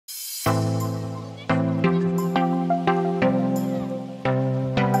Welcome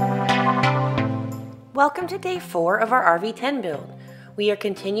to day 4 of our RV-10 build. We are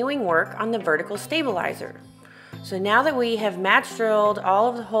continuing work on the vertical stabilizer. So now that we have match drilled all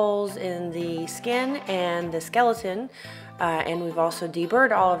of the holes in the skin and the skeleton, and we've also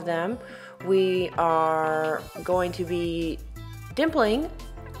deburred all of them, we are going to be dimpling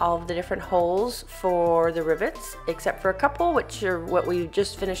all of the different holes for the rivets, except for a couple, which are what we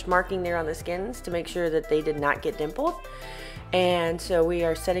just finished marking there on the skins to make sure that they did not get dimpled. And so we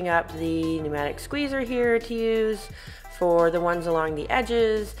are setting up the pneumatic squeezer here to use for the ones along the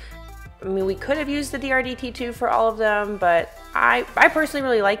edges. I mean, we could have used the DRDT2 for all of them, but I personally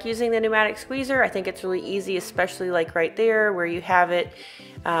really like using the pneumatic squeezer. I think it's really easy, especially like right there where you have it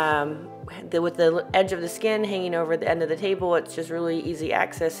with the edge of the skin hanging over the end of the table. It's just really easy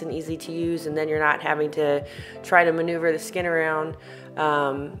access and easy to use, and then you're not having to try to maneuver the skin around.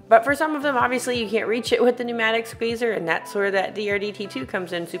 But for some of them, obviously you can't reach it with the pneumatic squeezer, and that's where that DRDT2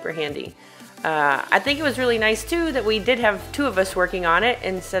 comes in super handy. I think it was really nice too that we did have 2 of us working on it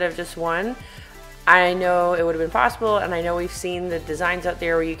instead of just one. I know it would have been possible, and I know we've seen the designs out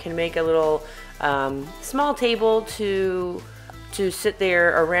there where you can make a little small table to sit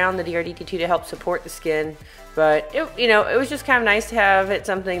there around the DRDT2 to help support the skin. But it was just kind of nice to have it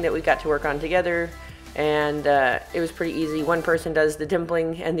something that we got to work on together. And it was pretty easy. One person does the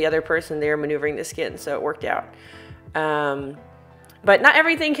dimpling and the other person there maneuvering the skin, so it worked out. But not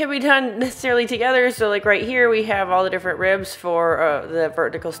everything can be done necessarily together. So like right here, we have all the different ribs for the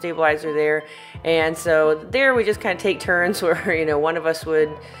vertical stabilizer there. And so there we just kind of take turns where, one of us would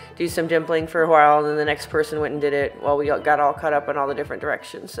do some dimpling for a while, and then the next person went and did it while we got all caught up in all the different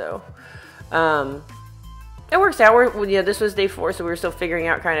directions. So it works out. This was day 4, so we were still figuring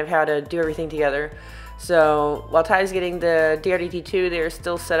out kind of how to do everything together. So while Ty's getting the DRDT2 there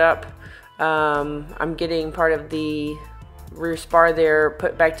still set up, I'm getting part of the rear spar there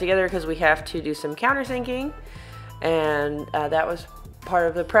put back together because we have to do some countersinking, and that was part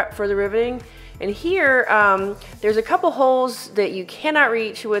of the prep for the riveting. And here there's a couple holes that you cannot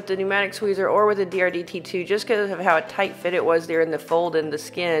reach with the pneumatic squeezer or with the DRDT2 just because of how tight fit it was there in the fold in the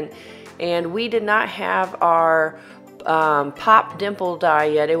skin. And we did not have our pop dimple die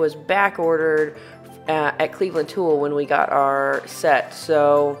yet. It was back ordered at Cleveland Tool when we got our set.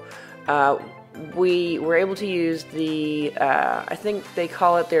 So we were able to use the, I think they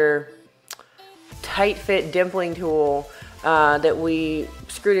call it their tight fit dimpling tool that we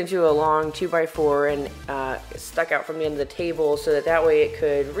screwed into a long 2x4 and stuck out from the end of the table so that way it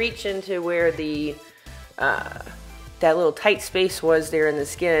could reach into where the that little tight space was there in the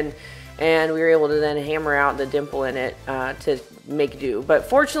skin, and we were able to then hammer out the dimple in it to make do. But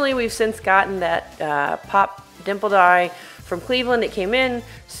fortunately, we've since gotten that pop dimple die from Cleveland. It came in,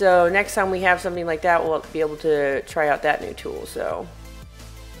 so next time we have something like that, we'll be able to try out that new tool. So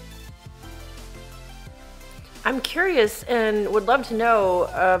I'm curious and would love to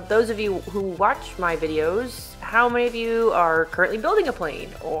know, those of you who watch my videos, how many of you are currently building a plane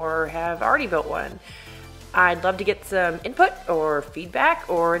or have already built one? I'd love to get some input or feedback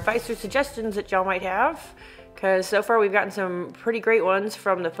or advice or suggestions that y'all might have, because so far we've gotten some pretty great ones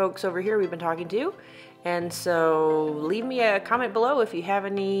from the folks over here we've been talking to. And so leave me a comment below if you have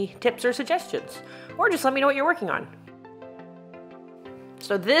any tips or suggestions, or just let me know what you're working on.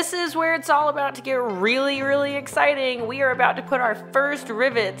 So this is where it's all about to get really, really exciting. We are about to put our first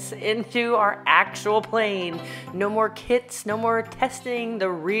rivets into our actual plane. No more kits, no more testing, the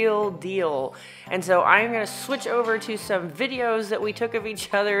real deal. And so I'm gonna switch over to some videos that we took of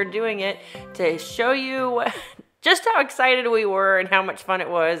each other doing it to show you just how excited we were and how much fun it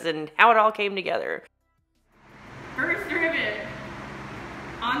was and how it all came together. First rivet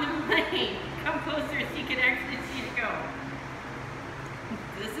on the plane. Come closer so you can actually see it go.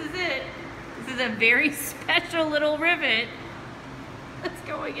 This is it. This is a very special little rivet that's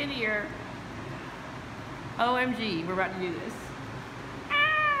going in here. OMG, we're about to do this.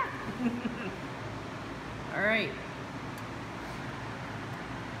 Ah! All right.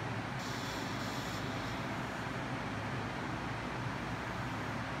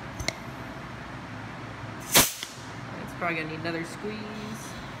 It's probably gonna need another squeeze.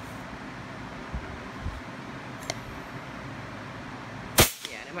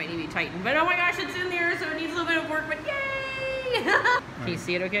 It might need to be tightened, but oh my gosh, it's in there, so it needs a little bit of work, but yay! Can you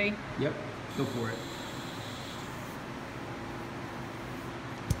see it okay? Yep, go for it.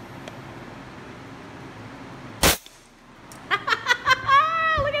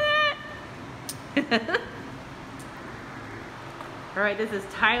 Look at that! All right, this is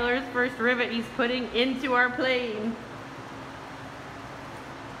Tyler's 1st rivet he's putting into our plane.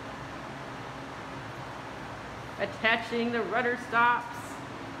 attaching the rudder stops.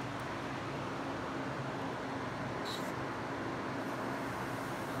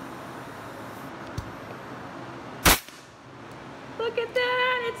 Look at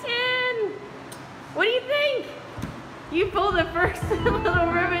that, it's in! What do you think? You pulled the first little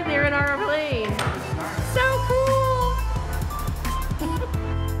rivet there in our plane. So cool!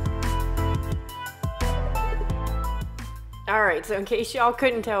 Alright, so in case y'all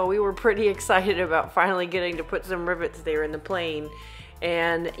couldn't tell, we were pretty excited about finally getting to put some rivets there in the plane.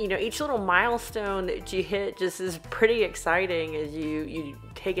 And you know, each little milestone that you hit just is pretty exciting as you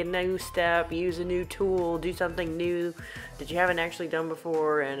take a new step, use a new tool, do something new that you haven't actually done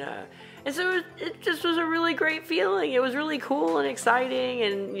before, and so it just was a really great feeling. It was really cool and exciting,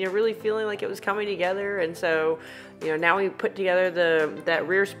 and you know, really feeling like it was coming together. And so, you know, now we put together that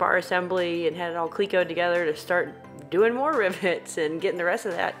rear spar assembly and had it all clecoed together to start doing more rivets and getting the rest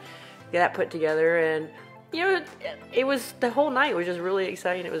of that put together. And you know, it was, the whole night was just really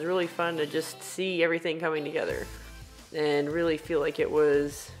exciting. It was really fun to just see everything coming together and really feel like it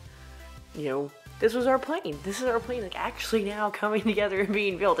was, you know, this was our plane. This is our plane, like, actually now coming together and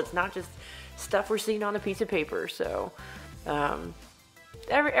being built. It's not just stuff we're seeing on a piece of paper. So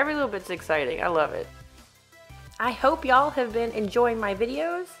every little bit's exciting. I love it. I hope y'all have been enjoying my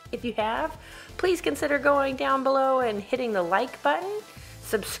videos. If you have, please consider going down below and hitting the like button,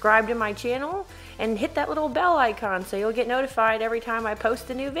 subscribe to my channel, and hit that little bell icon so you'll get notified every time I post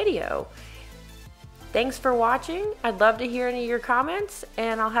a new video. Thanks for watching. I'd love to hear any of your comments,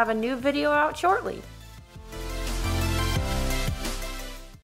 and I'll have a new video out shortly.